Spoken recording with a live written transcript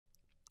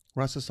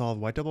We're asked to solve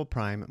y double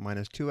prime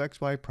minus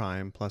 2xy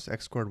prime plus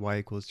x squared y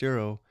equals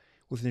 0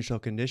 with initial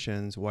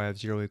conditions y of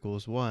 0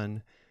 equals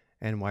 1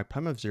 and y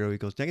prime of 0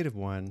 equals negative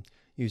 1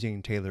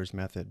 using Taylor's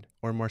method.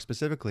 Or more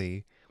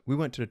specifically, we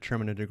want to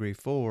determine a degree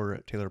 4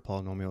 Taylor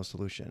polynomial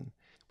solution.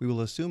 We will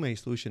assume a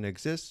solution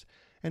exists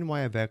and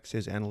y of x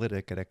is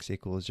analytic at x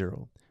equals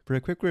 0. For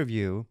a quick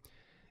review,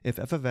 if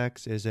f of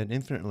x is an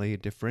infinitely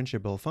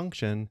differentiable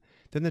function,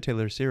 then the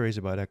Taylor series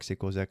about x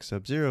equals x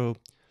sub 0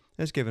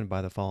 is given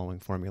by the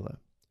following formula.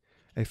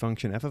 A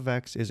function f of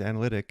x is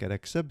analytic at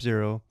x sub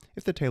 0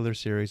 if the Taylor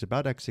series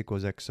about x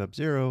equals x sub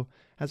 0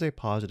 has a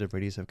positive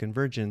radius of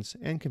convergence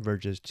and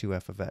converges to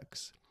f of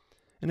x.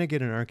 And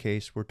again, in our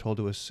case, we're told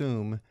to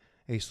assume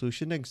a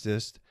solution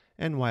exists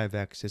and y of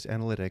x is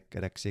analytic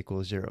at x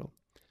equals 0.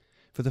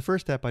 For the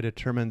first step, I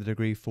determine the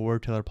degree 4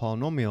 Taylor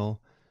polynomial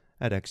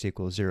at x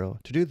equals 0.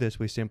 To do this,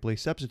 we simply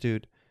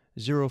substitute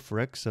 0 for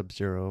x sub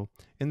 0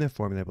 in the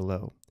formula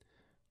below.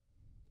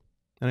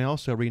 And I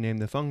also rename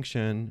the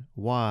function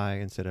y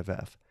instead of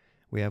f.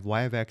 We have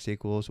y of x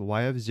equals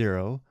y of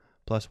 0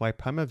 plus y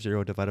prime of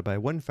 0 divided by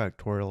 1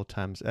 factorial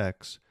times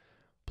x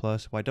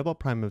plus y double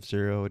prime of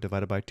 0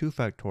 divided by 2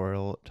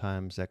 factorial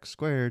times x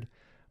squared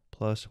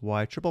plus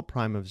y triple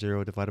prime of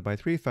 0 divided by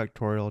 3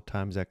 factorial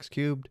times x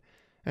cubed,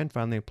 and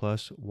finally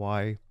plus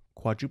y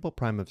quadruple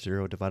prime of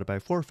 0 divided by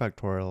 4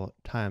 factorial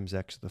times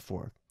x to the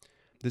fourth.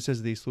 This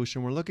is the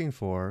solution we're looking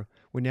for.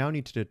 We now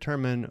need to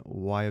determine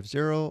y of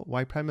 0,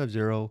 y prime of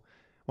 0,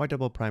 y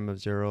double prime of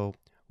 0,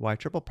 y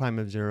triple prime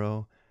of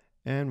 0,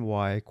 and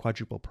y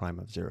quadruple prime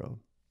of 0.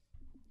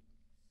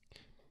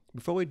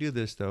 Before we do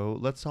this though,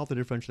 let's solve the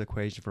differential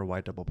equation for y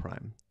double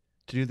prime.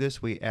 To do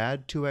this, we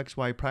add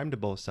 2xy prime to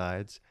both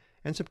sides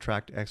and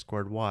subtract x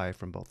squared y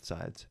from both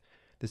sides.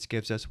 This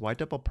gives us y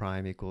double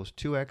prime equals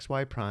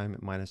 2xy prime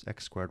minus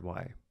x squared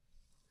y.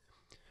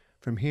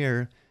 From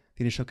here,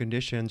 the initial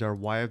conditions are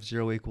y of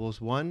 0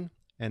 equals 1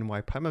 and y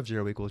prime of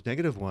 0 equals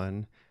negative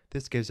 1.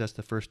 This gives us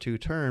the first two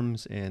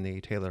terms in the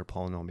Taylor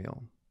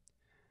polynomial.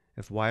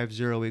 If y of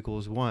 0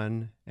 equals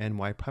 1 and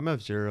y prime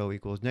of 0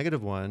 equals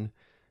negative 1,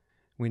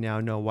 we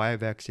now know y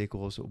of x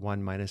equals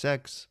 1 minus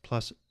x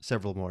plus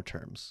several more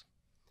terms.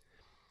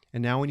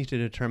 And now we need to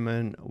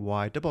determine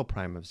y double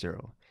prime of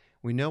 0.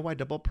 We know y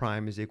double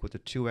prime is equal to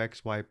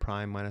 2xy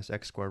prime minus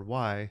x squared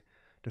y.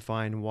 To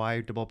find y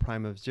double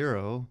prime of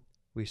 0,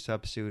 we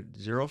substitute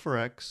 0 for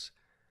x,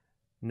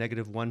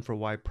 negative 1 for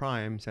y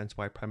prime since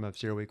y prime of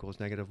 0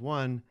 equals negative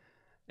 1,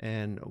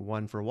 and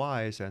 1 for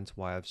y since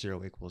y of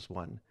 0 equals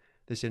 1.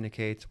 This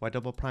indicates y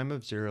double prime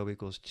of 0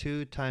 equals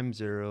 2 times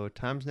 0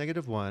 times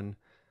negative 1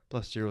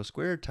 plus 0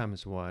 squared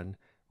times 1,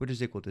 which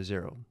is equal to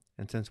 0.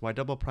 And since y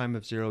double prime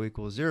of 0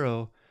 equals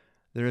 0,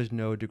 there is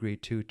no degree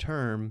 2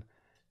 term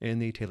in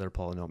the Taylor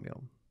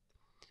polynomial.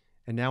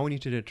 And now we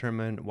need to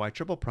determine y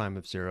triple prime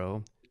of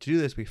 0. To do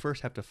this, we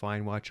first have to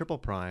find y triple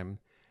prime.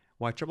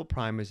 Y triple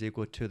prime is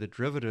equal to the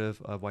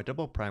derivative of y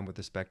double prime with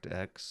respect to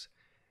x,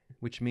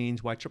 which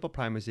means y triple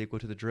prime is equal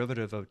to the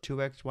derivative of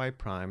 2xy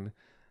prime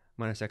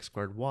minus x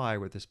squared y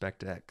with respect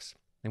to x.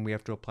 And we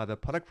have to apply the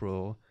product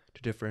rule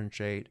to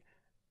differentiate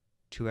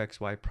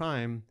 2xy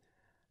prime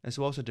as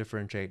well as to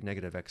differentiate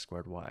negative x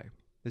squared y.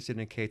 This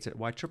indicates that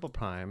y triple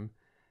prime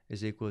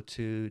is equal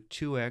to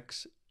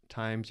 2x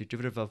times the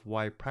derivative of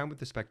y prime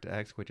with respect to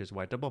x, which is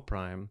y double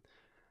prime,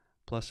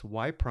 plus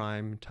y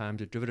prime times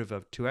the derivative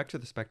of 2x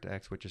with respect to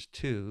x, which is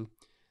 2,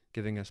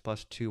 giving us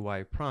plus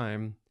 2y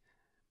prime.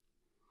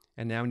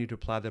 And now we need to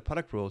apply the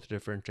product rule to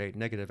differentiate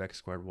negative x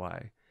squared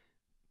y,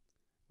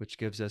 which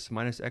gives us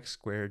minus x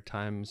squared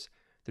times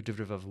the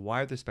derivative of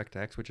y with respect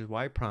to x, which is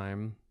y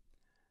prime,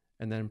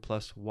 and then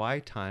plus y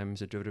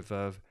times the derivative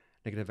of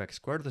negative x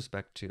squared with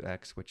respect to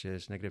x, which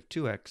is negative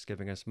 2x,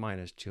 giving us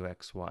minus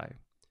 2xy.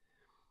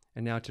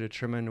 And now to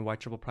determine y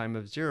triple prime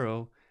of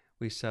 0,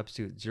 we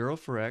substitute 0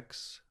 for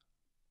x,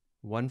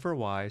 1 for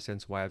y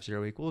since y of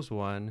 0 equals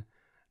 1,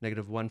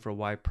 negative 1 for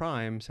y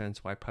prime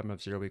since y prime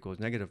of 0 equals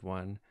negative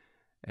 1,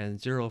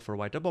 and 0 for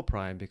y double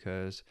prime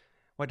because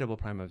y double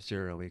prime of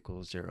 0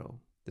 equals 0.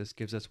 This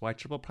gives us y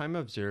triple prime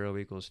of 0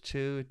 equals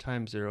 2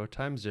 times 0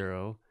 times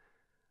 0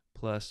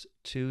 plus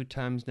 2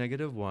 times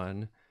negative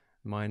 1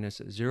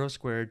 minus 0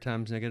 squared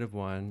times negative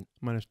 1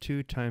 minus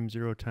 2 times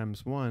 0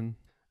 times 1.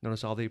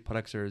 Notice all the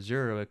products are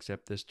 0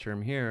 except this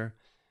term here.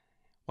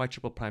 Y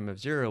triple prime of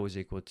 0 is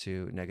equal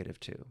to negative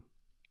 2.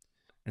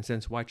 And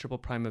since y triple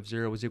prime of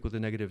 0 is equal to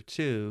negative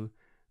 2,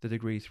 the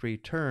degree 3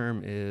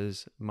 term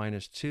is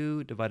minus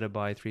 2 divided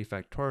by 3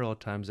 factorial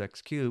times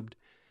x cubed.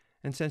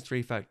 And since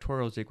 3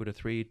 factorial is equal to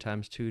 3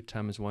 times 2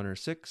 times 1 or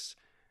 6,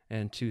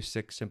 and 2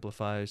 6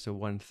 simplifies to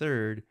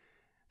 1/3,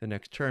 the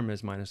next term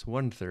is minus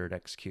 1/3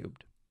 x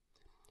cubed.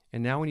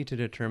 And now we need to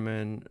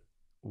determine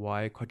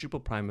y quadruple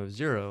prime of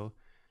 0.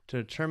 To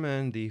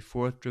determine the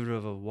fourth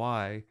derivative of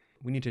y,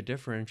 we need to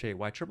differentiate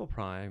y triple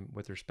prime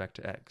with respect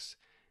to x.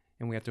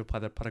 And we have to apply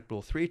the product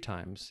rule 3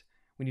 times.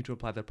 We need to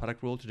apply the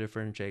product rule to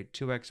differentiate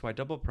 2xy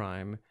double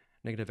prime,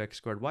 negative x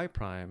squared y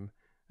prime,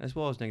 as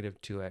well as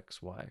negative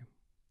 2xy.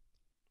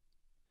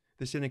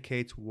 This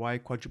indicates y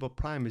quadruple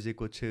prime is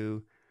equal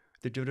to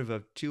The derivative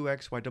of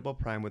 2xy double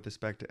prime with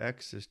respect to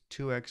x is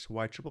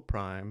 2xy triple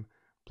prime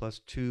plus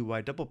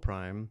 2y double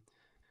prime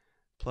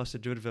plus the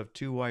derivative of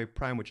 2y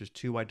prime, which is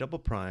 2y double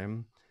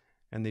prime,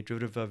 and the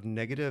derivative of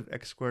negative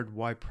x squared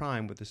y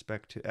prime with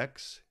respect to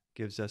x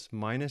gives us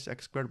minus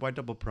x squared y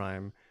double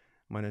prime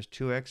minus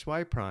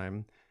 2xy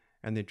prime,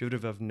 and the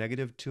derivative of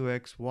negative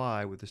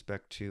 2xy with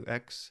respect to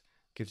x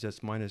gives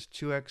us minus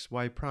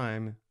 2xy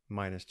prime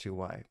minus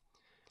 2y.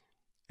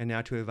 And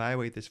now to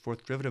evaluate this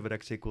fourth derivative at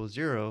x equals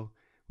 0,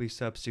 we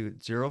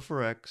substitute 0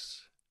 for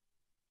x,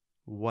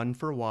 1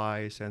 for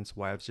y, since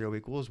y of 0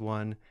 equals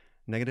 1,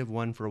 negative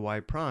 1 for y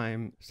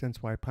prime,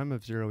 since y prime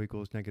of 0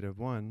 equals negative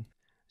 1,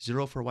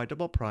 0 for y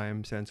double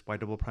prime, since y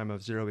double prime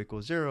of 0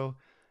 equals 0,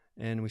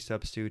 and we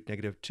substitute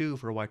negative 2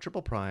 for y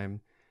triple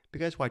prime,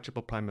 because y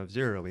triple prime of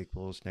 0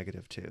 equals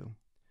negative 2.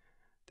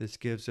 This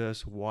gives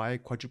us y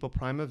quadruple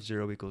prime of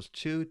 0 equals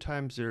 2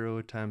 times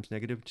 0 times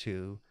negative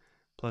 2,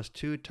 plus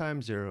 2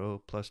 times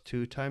 0 plus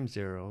 2 times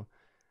 0,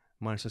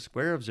 minus the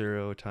square of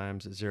 0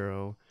 times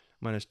 0,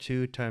 minus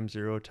 2 times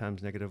 0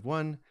 times negative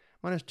 1,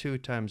 minus 2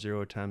 times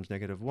 0 times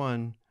negative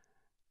 1,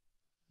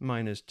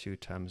 minus 2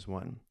 times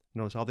 1.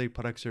 Notice all the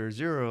products are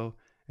 0,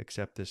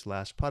 except this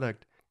last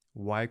product,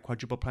 y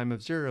quadruple prime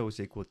of 0 is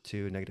equal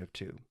to negative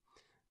 2.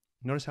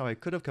 Notice how I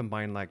could have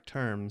combined like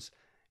terms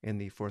in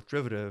the fourth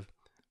derivative,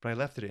 but I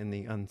left it in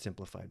the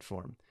unsimplified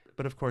form.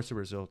 But of course the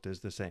result is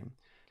the same.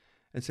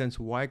 And since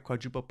y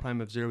quadruple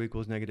prime of 0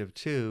 equals negative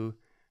 2,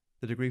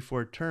 the degree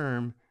 4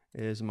 term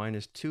is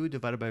minus 2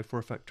 divided by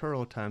 4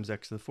 factorial times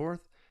x to the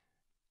fourth.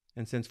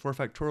 And since 4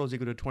 factorial is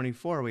equal to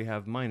 24, we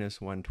have minus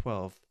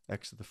 1/12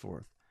 x to the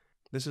fourth.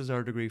 This is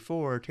our degree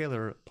 4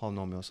 Taylor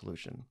polynomial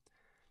solution.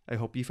 I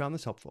hope you found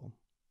this helpful.